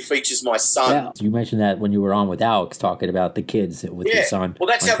fact, she features my son. Yeah. You mentioned that when you were on with Alex talking about the Kids with your son. Well,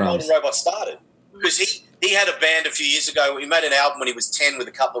 that's how Golden Robot started. Because he had a band a few years ago. He made an album when he was 10 with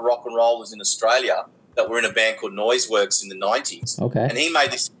a couple of rock and rollers in Australia that were in a band called Noiseworks in the 90s. Okay. And he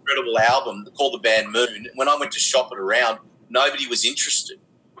made this incredible album called the band Moon. When I went to shop it around, nobody was interested.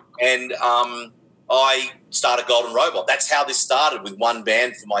 And I started Golden Robot. That's how this started, with one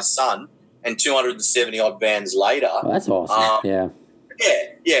band for my son, and 270-odd bands later. Oh, that's awesome. Yeah.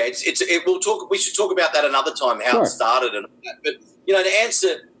 Yeah. We should talk about that another time, how it started and all that. But to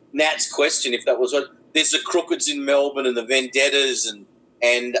answer Nat's question, if that was what, there's the Crookeds in Melbourne and the Vendettas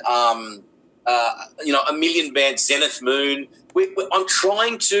and a million bands, Zenith Moon. I'm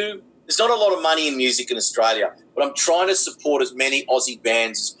trying to. There's not a lot of money in music in Australia, but I'm trying to support as many Aussie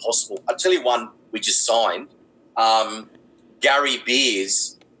bands as possible. I'll tell you one we just signed, Gary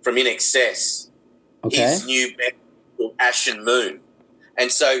Beers from In Excess. Okay. His new band called Ashen Moon. And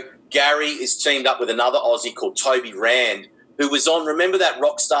so Gary is teamed up with another Aussie called Toby Rand, who was on, remember that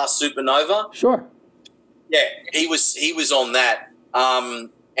Rockstar Supernova? Sure. Yeah, he was on that.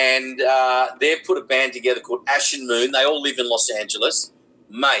 And they've put a band together called Ashen Moon. They all live in Los Angeles.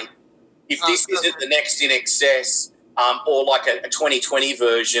 Mate, if this isn't the next In Excess or like a 2020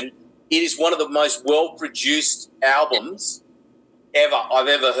 version, it is one of the most well-produced albums I've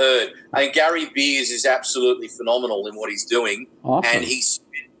ever heard. I mean, Gary Beers is absolutely phenomenal in what he's doing. Awesome. And he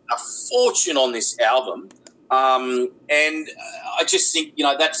spent a fortune on this album. And I just think,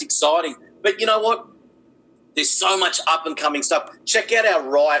 that's exciting. But you know what? There's so much up-and-coming stuff. Check out our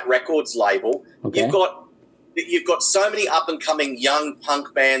Riot Records label. Okay. You've got so many up-and-coming young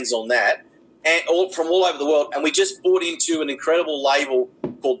punk bands on that, and from all over the world. And we just bought into an incredible label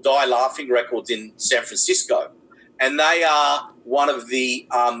called Die Laughing Records in San Francisco. And they are one of the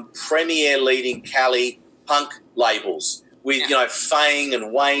premier leading Cali punk labels with, Fang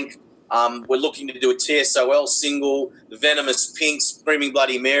and Wank. We're looking to do a TSOL single, the Venomous Pinks, Screaming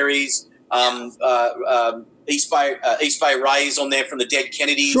Bloody Marys, East Bay Ray's on there from the Dead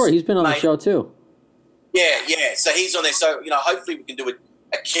Kennedys. Sure, he's been on the show too. Yeah. So he's on there. So, hopefully we can do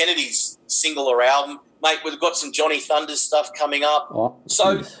a Kennedys single or album. mate, we've got some Johnny Thunders stuff coming up. Oh,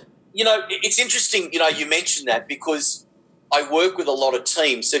 so, geez. it's interesting, you mentioned that because I work with a lot of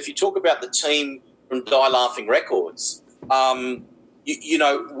teams. So if you talk about the team from Die Laughing Records,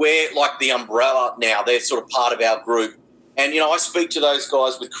 we're like the umbrella now. They're sort of part of our group. And, I speak to those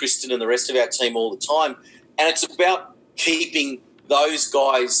guys with Kristen and the rest of our team all the time. And it's about keeping those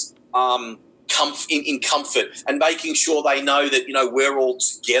guys in comfort and making sure they know that, we're all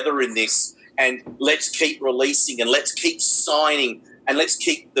together in this, and let's keep releasing and let's keep signing and let's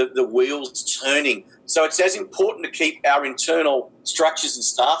keep the wheels turning. So it's as important to keep our internal structures and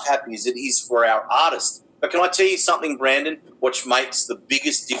staff happy as it is for our artists. But can I tell you something, Brandon, which makes the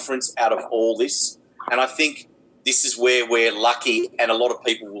biggest difference out of all this? And I think this is where we're lucky, and a lot of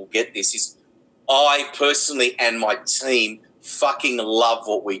people will get this, is I personally and my team fucking love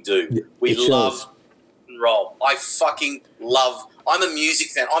what we do. We love rock and roll. I'm a music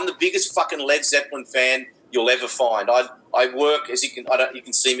fan. I'm the biggest fucking Led Zeppelin fan you'll ever find. I work, as you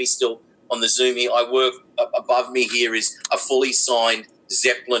can see me still on the Zoom here, I work above me here is a fully signed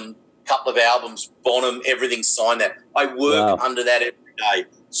Zeppelin, couple of albums, Bonham, everything signed that. I work under that every day.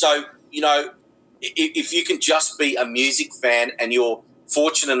 So, if you can just be a music fan and you're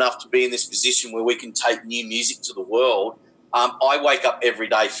fortunate enough to be in this position where we can take new music to the world, I wake up every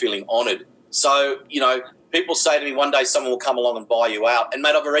day feeling honoured. So, people say to me, one day someone will come along and buy you out. And,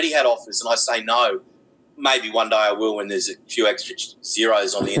 mate, I've already had offers, and I say no. Maybe one day I will when there's a few extra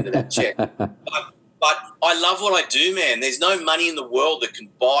zeros on the end of that check. But I love what I do, man. There's no money in the world that can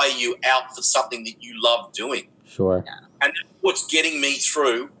buy you out for something that you love doing. Sure. And that's what's getting me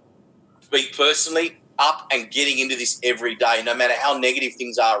through, me personally, up and getting into this every day. No matter how negative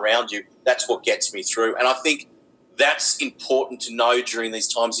things are around you, that's what gets me through. And I think that's important to know during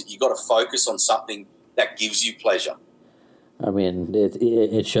these times, that you've got to focus on something that gives you pleasure. I mean,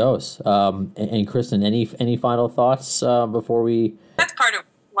 it shows. And Kristen, any final thoughts before we? That's part of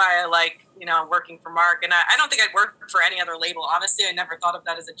why I like, working for Mark. And I don't think I'd work for any other label. Honestly, I never thought of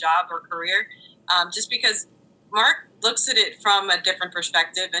that as a job or career, just because Mark looks at it from a different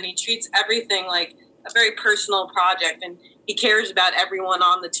perspective, and he treats everything like a very personal project, and he cares about everyone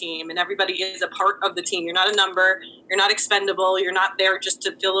on the team, and everybody is a part of the team. You're not a number. You're not expendable. You're not there just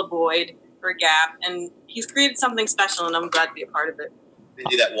to fill a void or a gap. And he's created something special, and I'm glad to be a part of it. We'll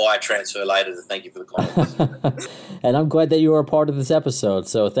do that wire transfer later to thank you for the comments. And I'm glad that you were a part of this episode.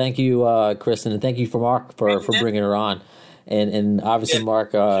 So thank you, Kristen, and thank you for Mark for bringing her on. And obviously,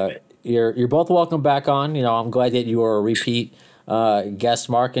 Mark, you're both welcome back on. I'm glad that you are a repeat guest,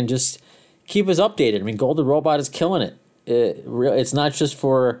 Mark, and just keep us updated. I mean, Golden Robot is killing it. It's not just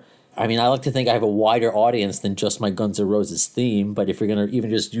for. I mean, I like to think I have a wider audience than just my Guns N' Roses theme. But if you're going to even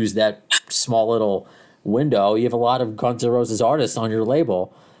just use that small little window, you have a lot of Guns N' Roses artists on your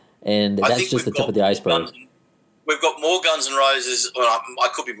label, and that's just the tip of the iceberg. We've got more Guns N' Roses. Well, I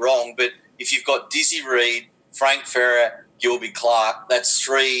could be wrong, but if you've got Dizzy Reed, Frank Ferrer, Gilby Clarke, that's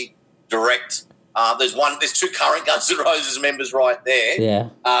three direct. There's two current Guns N' Roses members right there. Yeah.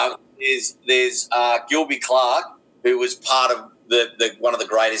 There's Gilby Clarke, who was part of the one of the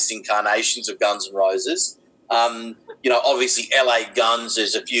greatest incarnations of Guns N' Roses. Obviously LA Guns,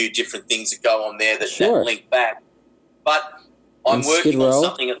 there's a few different things that go on there that link back. But I'm working on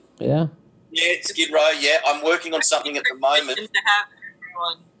something. Skid Row, I'm working on something at the moment. To have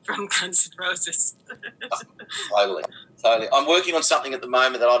everyone from Guns N' Roses. Totally. I'm working on something at the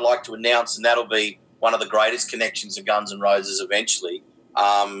moment that I'd like to announce, and that'll be one of the greatest connections of Guns N' Roses eventually.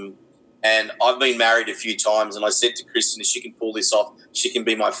 And I've been married a few times, and I said to Kristen, if she can pull this off, she can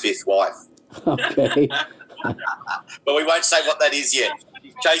be my fifth wife. Okay. But we won't say what that is yet.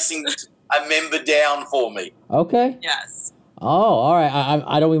 She's chasing a member down for me. Okay. Yes. Oh, all right.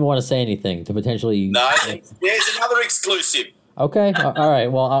 I don't even want to say anything to potentially. No, there's another exclusive. Okay. All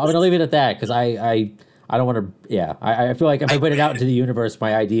right. Well, I'm going to leave it at that because I don't want to. Yeah. I feel like if I put it out into the universe,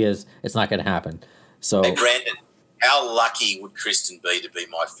 my ideas, it's not going to happen. So. Hey, Brandon, how lucky would Kristen be to be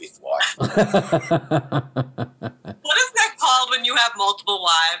my fifth wife? What is that called when you have multiple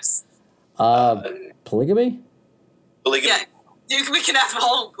wives? Polygamy? Polygamy. Yeah, we can have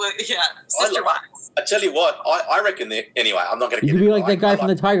sister wives. I tell you what, I reckon that. Anyway, I'm not going to. You could be like that guy from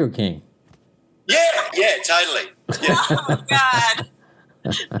the Tiger King. Yeah, totally. Yeah. Oh my God.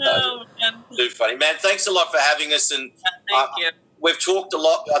 Oh, man. Too funny, man. Thanks a lot for having us, and Thank you. We've talked a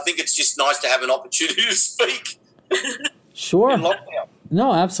lot. I think it's just nice to have an opportunity to speak. Sure.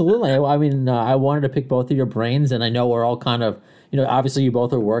 No, absolutely. I mean, I wanted to pick both of your brains, and I know we're all kind of, obviously you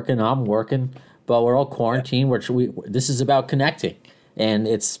both are working, I'm working, but we're all quarantined, which this is about connecting. And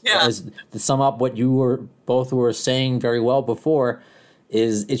it's, as to sum up what you both were saying very well before,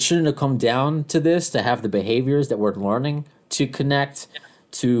 is it shouldn't have come down to this, to have the behaviors that we're learning to connect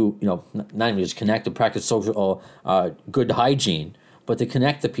to, not even just connect to practice social good hygiene, but to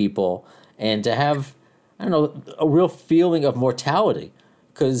connect to people and to have, I don't know, a real feeling of mortality.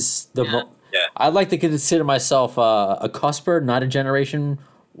 Because I'd like to consider myself a cusper, not a generation,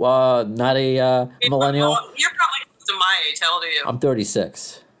 not a millennial. You're probably close to my age. How old are you? I'm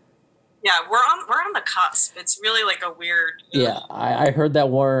 36. Yeah, we're on the cusp. It's really like a weird. Yeah, I heard that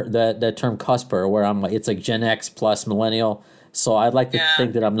word, that term cusper, where I'm like, it's like Gen X plus millennial. So I'd like to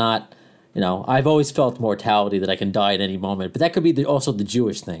think that I'm not, I've always felt mortality, that I can die at any moment. But that could be also the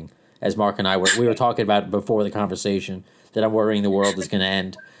Jewish thing, as Mark and I were talking about before the conversation, that I'm worrying the world is going to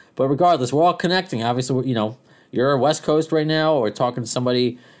end. But regardless, we're all connecting. Obviously, you're West Coast right now, or talking to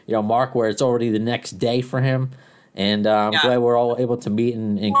somebody, Mark, where it's already the next day for him. And I'm glad we're all able to meet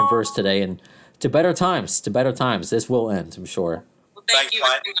and converse today. And to better times. This will end, I'm sure. Well, thank you.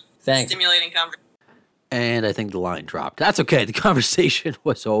 Thanks. Stimulating conversation. And I think the line dropped. That's okay. The conversation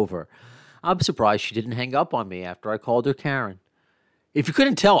was over. I'm surprised she didn't hang up on me after I called her Karen. If you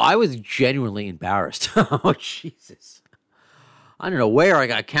couldn't tell, I was genuinely embarrassed. Oh, Jesus. I don't know where I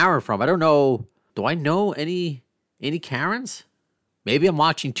got Karen from. I don't know. Do I know any Karens? Maybe I'm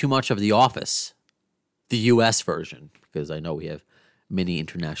watching too much of The Office, the U.S. version, because I know we have many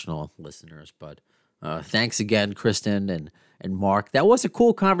international listeners. But thanks again, Kristen and Mark. That was a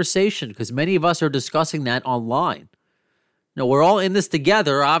cool conversation because many of us are discussing that online. We're all in this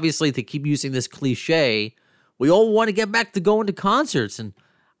together, obviously, to keep using this cliche. We all want to get back to going to concerts. And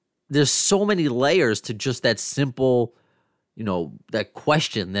there's so many layers to just that simple, that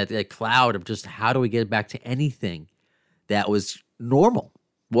question, that cloud of just how do we get back to anything that was normal,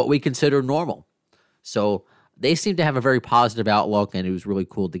 what we consider normal. So they seem to have a very positive outlook, and it was really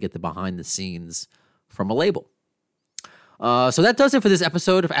cool to get the behind the scenes from a label. So that does it for this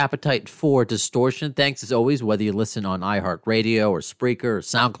episode of Appetite for Distortion. Thanks as always, whether you listen on iHeartRadio or Spreaker or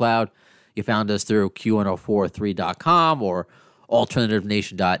SoundCloud. You found us through Q1043.com or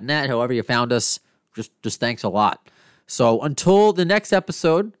alternativenation.net. However you found us, just thanks a lot. So until the next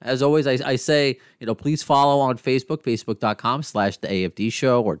episode, as always, I say, please follow on Facebook, facebook.com/The AFD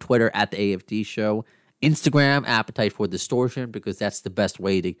Show, or Twitter @The AFD Show, Instagram, Appetite for Distortion, because that's the best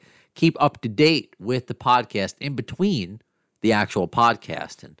way to keep up to date with the podcast in between the actual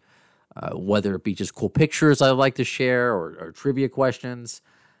podcast. And whether it be just cool pictures I like to share or trivia questions,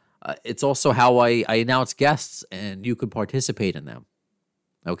 it's also how I announce guests, and you can participate in them.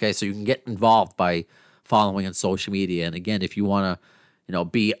 Okay, so you can get involved by following on social media. And again, if you want to,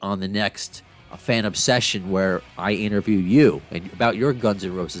 be on the next Fan Obsession where I interview you and about your Guns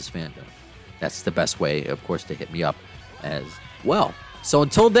N' Roses fandom, that's the best way, of course, to hit me up as well. So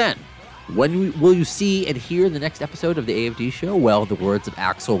until then, when will you see and hear the next episode of the AFD Show? Well, the words of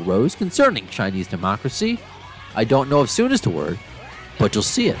Axl Rose concerning Chinese democracy. I don't know if soon is the word, but you'll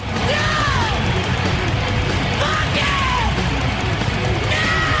see it.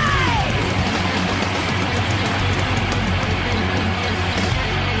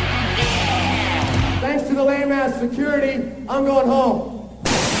 Thanks to the lame-ass security, I'm going home.